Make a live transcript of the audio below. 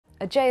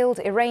a jailed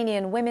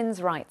Iranian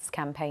women's rights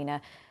campaigner,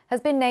 has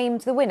been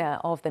named the winner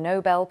of the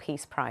Nobel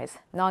Peace Prize.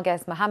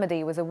 Narges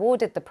Mohammadi was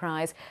awarded the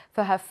prize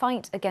for her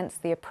fight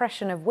against the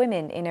oppression of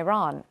women in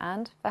Iran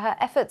and for her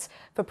efforts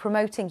for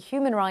promoting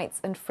human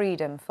rights and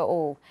freedom for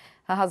all.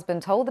 Her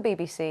husband told the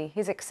BBC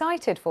he's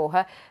excited for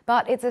her,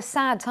 but it's a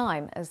sad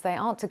time as they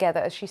aren't together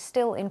as she's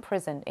still in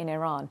prison in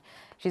Iran.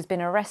 She's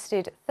been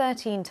arrested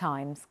 13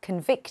 times,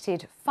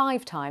 convicted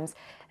 5 times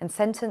and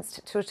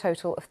sentenced to a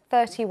total of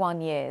 31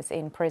 years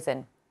in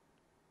prison.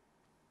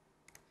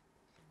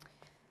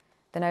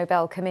 The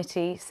Nobel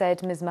Committee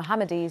said Ms.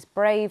 Mohammadi's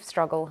brave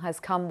struggle has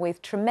come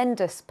with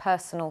tremendous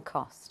personal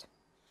cost.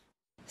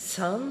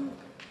 San,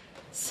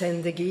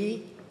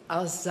 zendagi,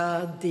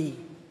 azadi.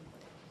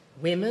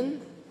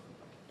 Women,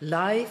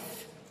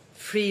 life,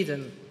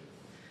 freedom.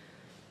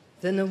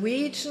 The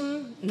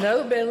Norwegian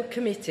Nobel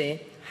Committee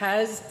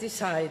has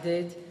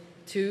decided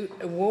to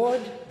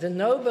award the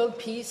Nobel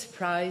Peace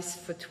Prize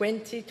for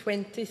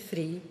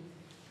 2023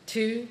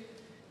 to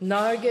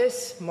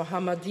Narges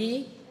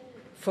Mohammadi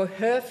for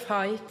her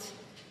fight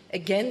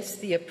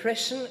against the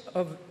oppression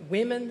of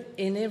women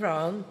in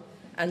Iran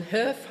and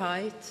her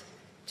fight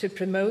to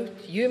promote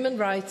human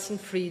rights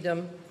and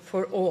freedom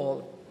for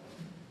all.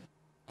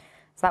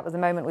 So that was the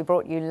moment we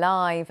brought you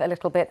live a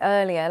little bit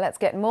earlier. Let's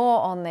get more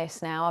on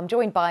this now. I'm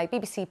joined by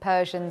BBC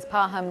Persian's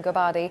Parham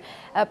Gobadi.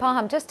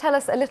 Parham, just tell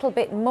us a little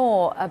bit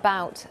more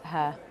about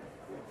her.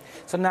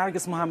 So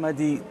Narges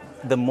Mohammadi,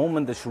 the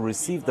moment that she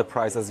received the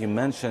prize, as you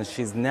mentioned,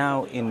 she's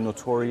now in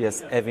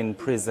notorious Evin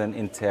prison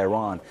in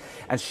Tehran.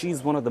 And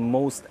she's one of the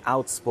most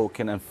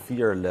outspoken and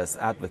fearless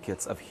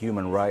advocates of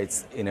human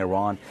rights in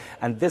Iran.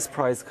 And this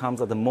prize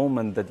comes at the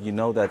moment that you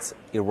know that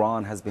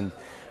Iran has been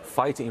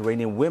fighting,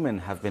 Iranian women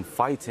have been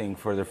fighting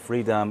for their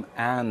freedom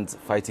and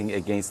fighting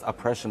against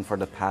oppression for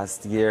the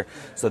past year.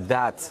 So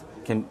that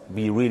can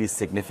be really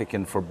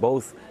significant for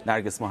both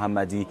Narges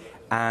Mohammadi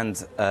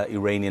and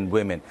Iranian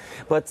women.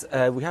 But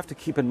we have to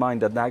keep in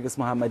mind that Narges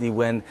Mohammadi,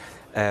 when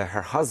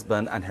her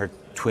husband and her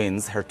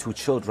twins, her 2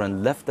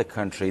 children, left the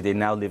country, they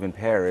now live in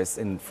Paris,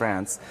 in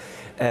France,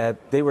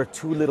 they were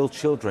 2 little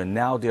children.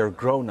 Now they're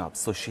grown up.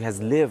 So she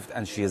has lived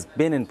and she has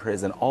been in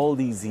prison all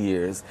these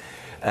years,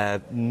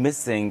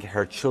 missing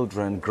her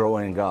children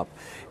growing up.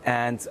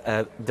 And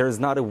there's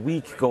not a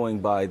week going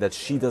by that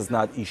she does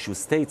not issue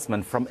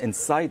statements from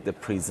inside the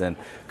prison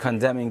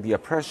condemning the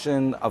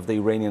oppression of the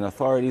Iranian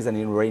authorities and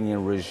the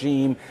Iranian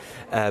regime.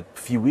 A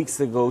few weeks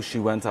ago, she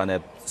went on a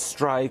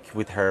strike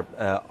with her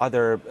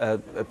other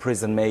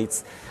prison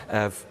mates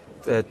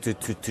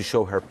to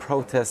show her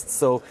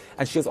protest.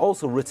 And she has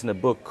also written a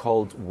book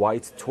called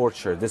White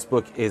Torture. This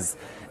book is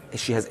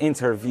she has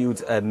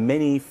interviewed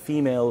many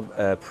female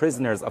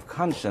prisoners of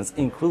conscience,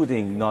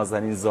 including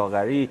Nazanin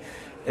Zaghari,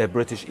 a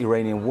British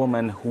Iranian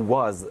woman who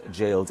was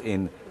jailed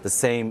in the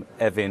same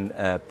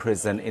Evin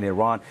prison in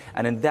Iran.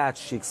 And in that,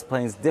 she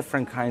explains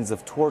different kinds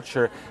of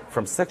torture,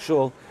 from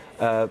sexual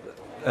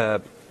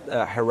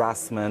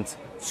harassment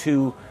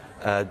to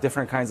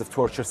different kinds of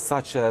torture,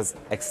 such as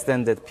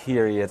extended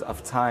period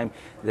of time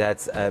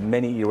that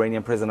many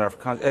Iranian prisoners,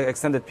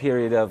 extended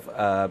period of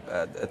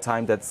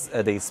time that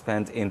they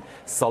spent in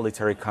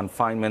solitary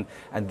confinement.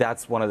 And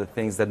that's one of the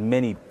things that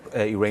many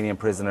Iranian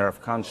prisoners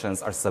of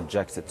conscience are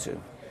subjected to.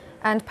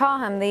 And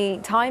Parham, the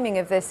timing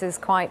of this is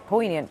quite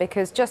poignant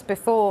because just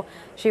before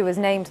she was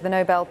named the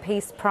Nobel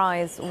Peace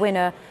Prize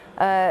winner,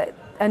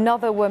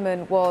 another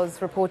woman was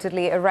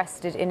reportedly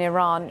arrested in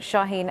Iran,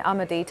 Shaheen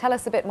Ahmadi. Tell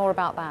us a bit more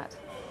about that.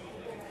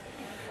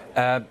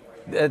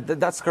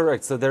 That's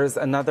correct. So there is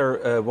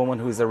another woman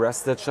who is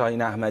arrested, Shaheen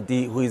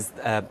Ahmadi, who is,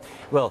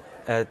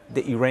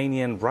 the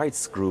Iranian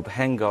rights group,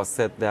 Henga,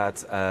 said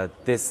that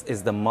this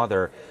is the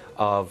mother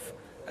of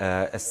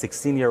a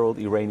 16-year-old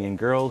Iranian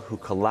girl who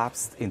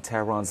collapsed in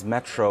Tehran's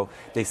metro.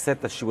 They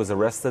said that she was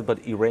arrested,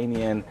 but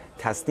Iranian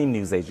Tasnim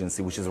news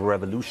agency, which is a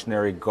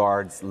Revolutionary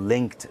Guards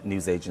linked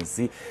news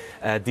agency,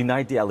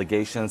 denied the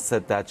allegations,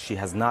 said that she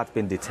has not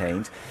been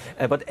detained.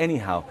 But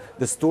anyhow,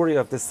 the story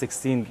of this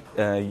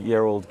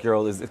 16-year-old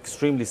girl is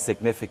extremely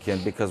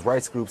significant because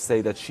rights groups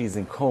say that she's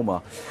in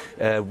coma.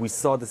 We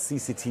saw the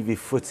CCTV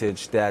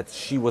footage that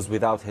she was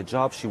without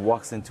hijab. She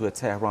walks into a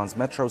Tehran's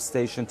metro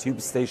station,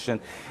 tube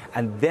station,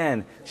 and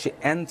then she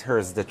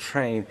enters the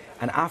train.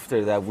 And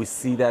after that, we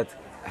see that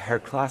her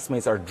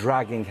classmates are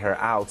dragging her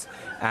out,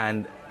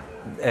 and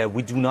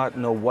we do not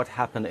know what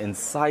happened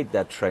inside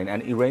that train.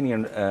 And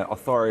Iranian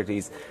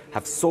authorities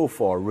have so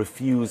far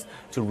refused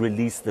to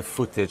release the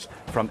footage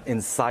from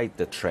inside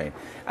the train.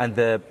 And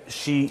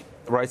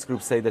rights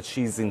groups say that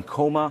she's in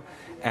coma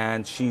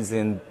and she's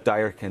in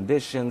dire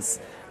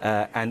conditions.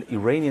 And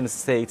Iranian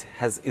state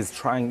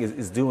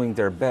is doing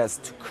their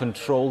best to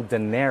control the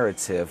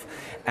narrative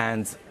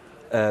and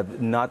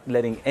not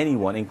letting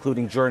anyone,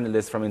 including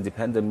journalists from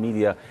independent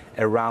media,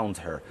 around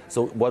her.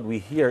 So what we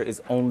hear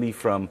is only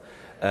from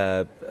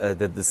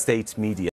the state media.